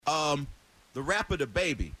The rapper The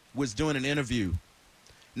Baby was doing an interview.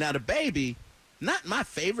 Now, The Baby, not my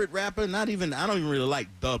favorite rapper, I don't even really like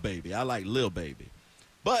The Baby. I like Lil Baby.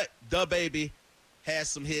 But The Baby has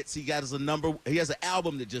some hits. He has an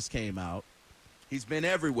album that just came out. He's been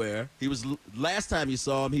everywhere. Last time you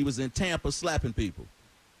saw him, he was in Tampa slapping people.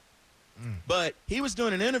 But he was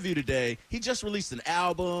doing an interview today. He just released an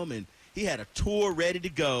album, and he had a tour ready to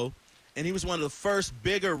go. And he was one of the first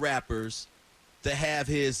bigger rappers to have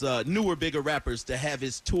his bigger rappers to have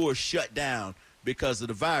his tour shut down because of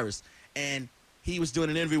the virus. And he was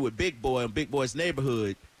doing an interview with Big Boy on Big Boy's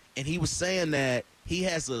Neighborhood, and he was saying that he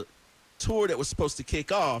has a tour that was supposed to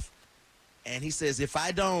kick off, and he says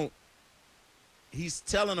he's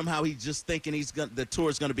telling him how he's just thinking the tour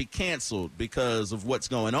is going to be canceled because of what's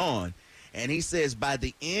going on. And he says by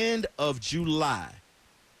the end of July,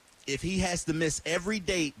 if he has to miss every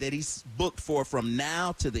date that he's booked for from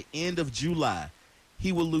now to the end of July,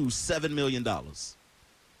 he will lose $7 million. Wow.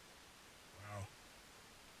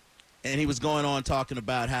 And he was going on talking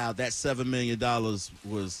about how that $7 million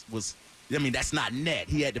was that's not net.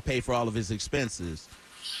 He had to pay for all of his expenses.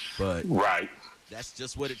 But right. That's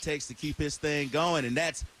just what it takes to keep his thing going. And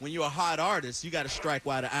that's when you're a hot artist, you got to strike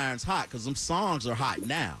while the iron's hot, because them songs are hot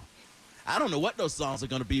now. I don't know what those songs are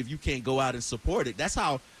going to be if you can't go out and support it. That's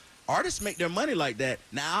how artists make their money like that.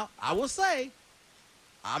 Now, I will say,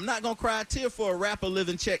 I'm not going to cry a tear for a rapper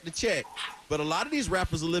living check to check, but a lot of these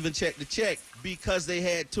rappers are living check to check because they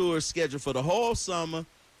had tours scheduled for the whole summer.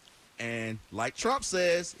 And like Trump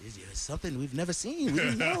says, it's something we've never seen. We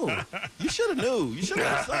didn't know. You should have knew. You should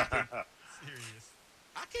have known something. Serious.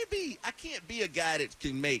 I can't be a guy that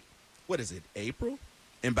can make, April?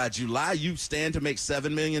 And by July, you stand to make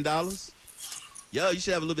 $7 million? Yo, you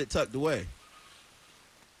should have a little bit tucked away.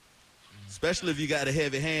 Especially if you got a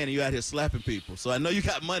heavy hand and you out here slapping people. So I know you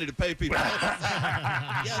got money to pay people.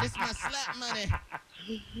 Yo, this is my slap money.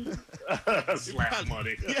 Slap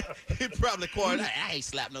money. Yeah, he probably quartered. I ain't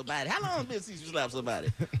slapped nobody. How long been since you slapped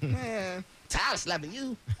somebody? Man, tired of slapping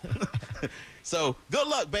you. So good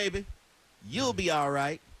luck, baby. You'll be all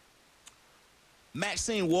right.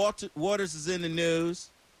 Maxine Waters is in the news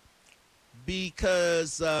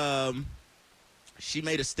because she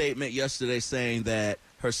made a statement yesterday saying that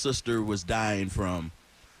her sister was dying from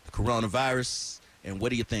coronavirus. And what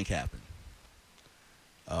do you think happened?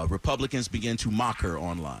 Republicans began to mock her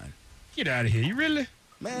online. Get out of here. You really?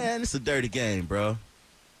 Man, it's a dirty game, bro.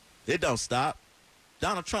 It don't stop.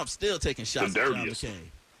 Donald Trump's still taking shots at John McCain.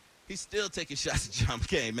 He's still taking shots at John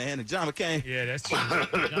McCain, man. And John McCain. Yeah, that's true. John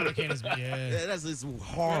McCain is, yeah, that's just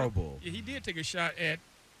horrible. Yeah, he did take a shot at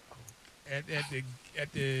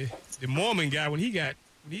the Mormon guy when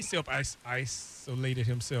he self-isolated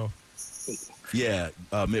himself. Yeah,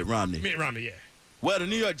 Mitt Romney. Mitt Romney, yeah. Well, the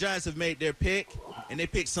New York Giants have made their pick, and they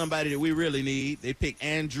picked somebody that we really need. They picked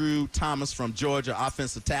Andrew Thomas from Georgia,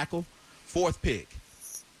 offensive tackle, 4th pick.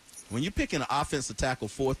 When you're picking an offensive tackle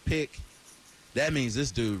 4th pick, that means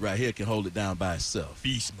this dude right here can hold it down by himself.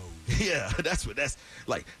 Beast mode. Yeah, that's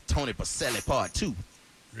like Tony Pacelli part 2.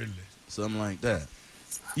 Really? Something like that.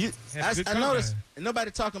 I noticed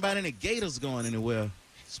nobody talking about any Gators going anywhere,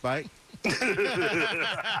 Spike. Y'all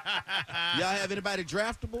have anybody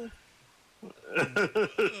draftable?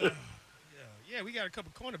 Yeah, we got a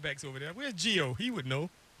couple cornerbacks over there. Where's Gio? He would know.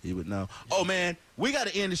 Oh, man, we got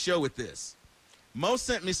to end the show with this. Mo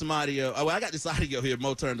sent me some audio. Oh, I got this audio here.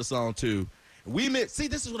 Mo turned us on, too. See,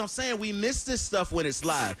 this is what I'm saying. We miss this stuff when it's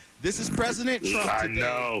live. This is President Trump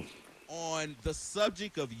today on the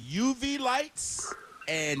subject of UV lights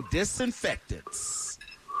and disinfectants.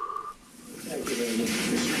 Thank you very much.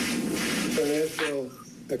 So there's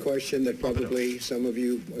a question that probably some of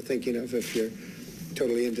you are thinking of if you're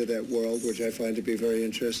totally into that world, which I find to be very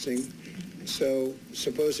interesting. So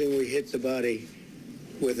supposing we hit the body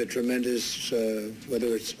with a tremendous,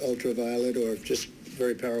 whether it's ultraviolet or just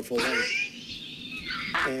very powerful light.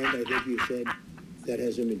 And I think you said that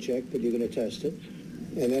hasn't been checked, but you're going to test it.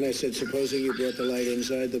 And then I said, supposing you brought the light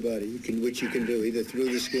inside the body, which you can do, either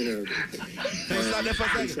through the skin or... Stop there for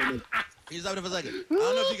a second. I don't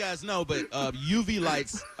know if you guys know, but UV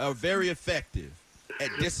lights are very effective at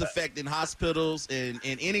disinfecting hospitals and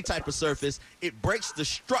any type of surface. It breaks the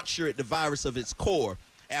structure at the virus of its core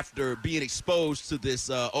after being exposed to this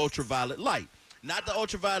ultraviolet light. Not the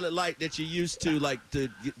ultraviolet light that you used to to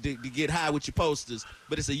get high with your posters,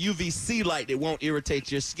 but it's a UVC light that won't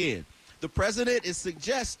irritate your skin. The president is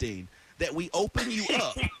suggesting that we open you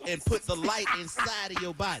up and put the light inside of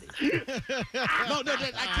your body. No,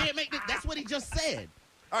 I can't make that. That's what he just said.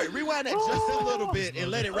 All right, rewind that just a little bit and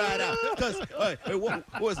let it ride out. Because,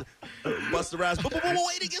 what was it? Busta Rhymes. But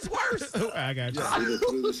wait, it gets worse. I got you. Either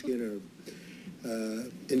through the skin or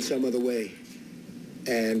in some other way.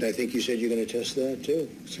 And I think you said you're going to test that, too.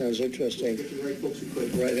 Sounds interesting.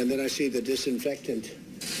 Right, and then I see the disinfectant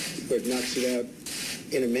where it knocks it out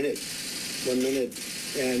in a minute, 1 minute.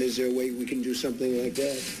 And is there a way we can do something like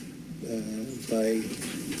that by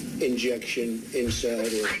injection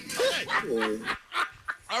inside or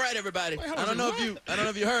All right, everybody. I don't know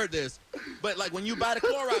if you heard this, but like when you buy the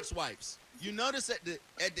Clorox wipes, you notice at the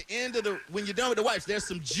end of when you're done with the wipes, there's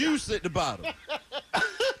some juice at the bottom.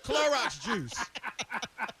 Clorox juice.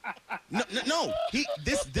 No.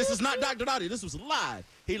 This is not Dr. Dottie. This was live.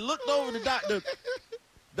 He looked over to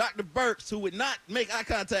Dr. Burks, who would not make eye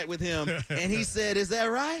contact with him, and he said, "Is that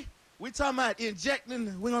right? We talking about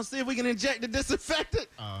injecting? We're gonna see if we can inject the disinfectant."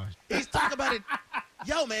 He's talking about it.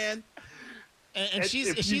 Yo, man. And if you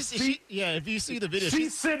see the video,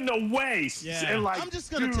 she's sitting away. Yeah. And like, I'm just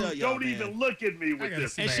gonna tell y'all, don't even look at me with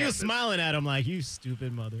this. And she was smiling at him like, "You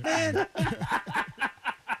stupid mother." Man,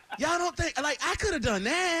 y'all don't think like I could have done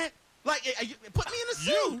that? Like, put me in a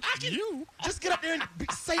suit. I can just get up there and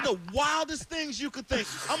say the wildest things you could think.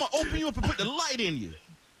 I'm gonna open you up and put the light in you.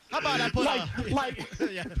 How about I put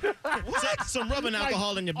some rubbing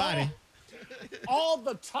alcohol in your body? All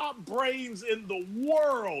the top brains in the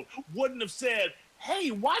world wouldn't have said,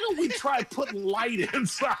 "Hey, why don't we try putting light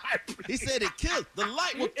inside?" He said it killed. The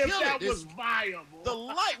light will kill it. If that was viable. The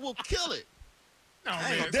light will kill it. No,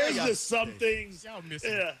 man. There's just some things. Y'all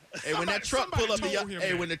missing. Yeah. Hey, when that truck pull up to your,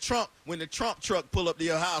 when the Trump truck pull up to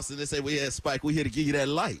your house and they say, "Well, yeah, Spike, we're here to give you that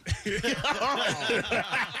light."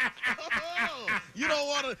 You don't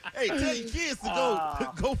want to. Hey, tell your kids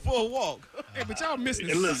to go for a walk. Hey, but y'all missing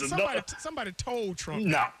it. Listen, Somebody told Trump.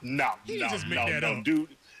 No, up.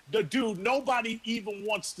 dude. Dude, nobody even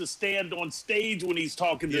wants to stand on stage when he's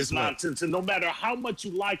talking this nonsense. And no matter how much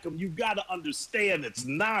you like him, you got to understand it's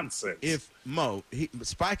nonsense. If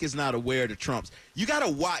Spike is not aware of the Trumps, you got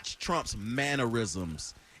to watch Trump's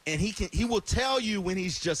mannerisms, and he will tell you when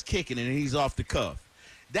he's just kicking it and he's off the cuff.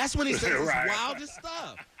 That's when he says his wildest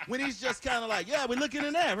stuff. When he's just kind of like, "Yeah, we're looking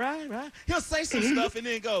at that, right." He'll say some stuff and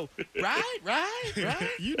then go, right.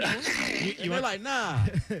 You know. You're like, nah.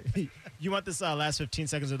 You want this last 15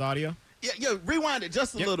 seconds of the audio? Yeah, rewind it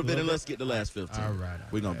just a little bit and let's get the last 15. All right.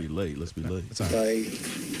 We're going to be late. Let's be late. by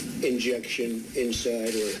injection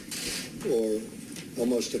inside or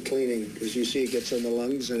almost a cleaning, because you see it gets on the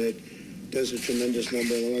lungs and it does a tremendous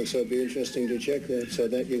number in the lungs. So it'd be interesting to check that. So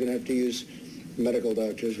that you're going to have to use medical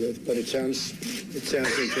doctors with, but it sounds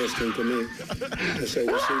interesting to me. So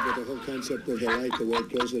we'll see, but the whole concept of the light, the way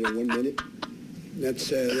it kills it in 1 minute,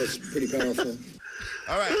 that's pretty powerful.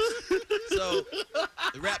 All right. So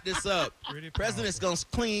to wrap this up, President's gonna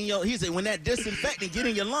clean your. He said when that disinfectant get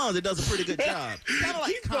in your lungs, it does a pretty good job. Kind of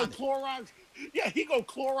like he's gonna Clorox. Yeah, he gonna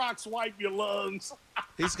Clorox wipe your lungs.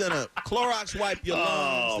 He's gonna Clorox wipe your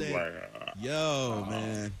lungs. Oh my God. Yo,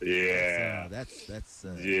 man. Yeah. That's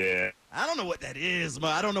yeah. I don't know what that is, but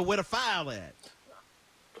I don't know where to file at.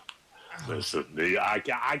 Listen, I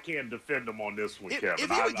can't defend him on this one, Kevin. If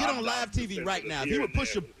he would get on live TV right now, if he would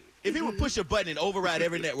push a button and override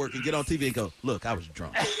every network and get on TV and go, "Look, I was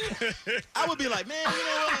drunk," I would be like, "Man, you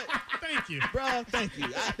know what? Thank you, bro. Thank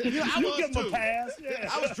you." I you was give him too. a pass. Yeah.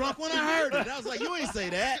 I was drunk when I heard it. I was like, "You ain't say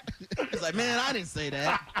that." He's like, "Man, I didn't say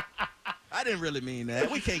that. I didn't really mean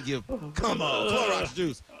that. We can't give. Come on, Clorox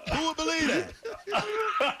juice. Who would believe that?"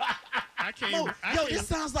 This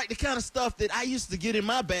sounds like the kind of stuff that I used to get in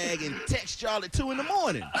my bag and text y'all at 2 a.m.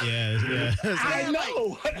 Yeah. I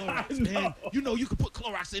know. Man, you know you could put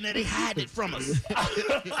Clorox in there. They hide it from us.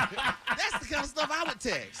 That's the kind of stuff I would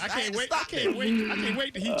text. I can't wait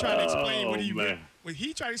till he try to explain what he meant. When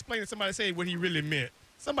he try to explain to somebody, say what he really meant.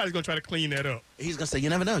 Somebody's gonna try to clean that up. He's gonna say,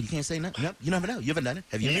 "You never know. You can't say nothing. Yep, you never know. You haven't done it.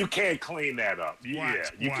 Have you?" You can't clean that up. You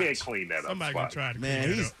can't clean that up. Somebody's gonna try to clean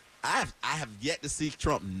that up. I have yet to see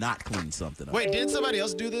Trump not clean something up. Wait, didn't somebody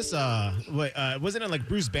else do this? Wasn't it like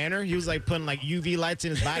Bruce Banner? He was like putting like UV lights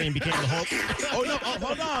in his body and became the Hulk. Oh no!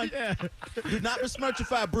 Hold on. Yeah. Do not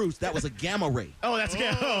besmirchify Bruce. That was a gamma ray. Oh, that's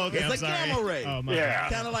gamma. Oh, okay. It's a gamma ray. Oh my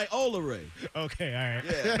God. Kind of like Ola ray. Okay, all right.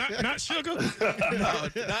 Yeah. Not sugar. No,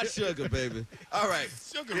 not sugar, baby. All right.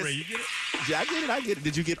 Sugar ray. You get it? Yeah, I get it.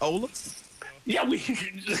 Did you get Ola? Yeah,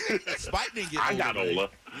 Spike didn't get Ola. I got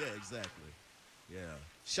Ola. Yeah, exactly. Yeah.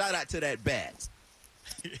 Shout out to that bat.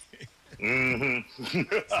 Mm-hmm. See?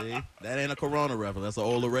 That ain't a Corona reference. That's an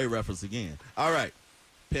Ola Ray reference again. All right.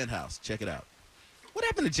 Penthouse. Check it out. What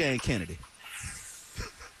happened to Jane Kennedy?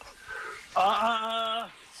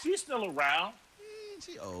 She's still around.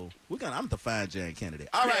 She old. I'm the fine Jane Kennedy.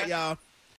 All right, y'all.